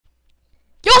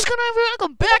what's going on, everyone?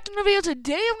 Welcome back to the video.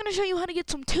 Today I'm going to show you how to get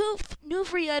some new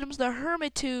free items, the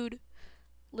Hermitude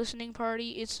listening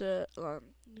party. It's a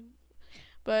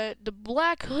but the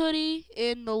black hoodie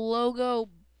and the logo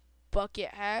bucket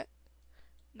hat.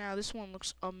 Now this one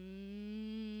looks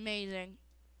amazing.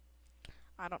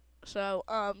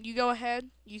 You go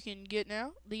ahead, you can get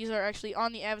now. These are actually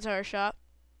on the avatar shop.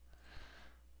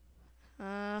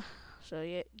 So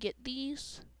yeah, get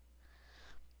these.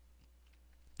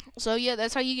 So yeah,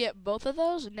 that's how you get both of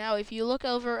those. Now if you look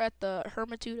over at the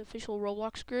Hermitude official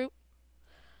Roblox group,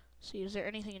 see, is there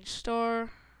anything in store?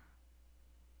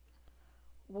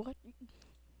 What?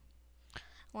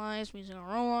 Lies music on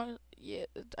Roblox. Yeah,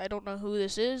 I don't know who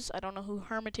this is. I don't know who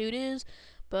Hermitude is.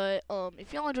 But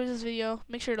if y'all enjoyed this video,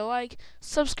 make sure to like,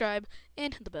 subscribe,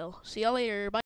 and hit the bell. See y'all later. Bye.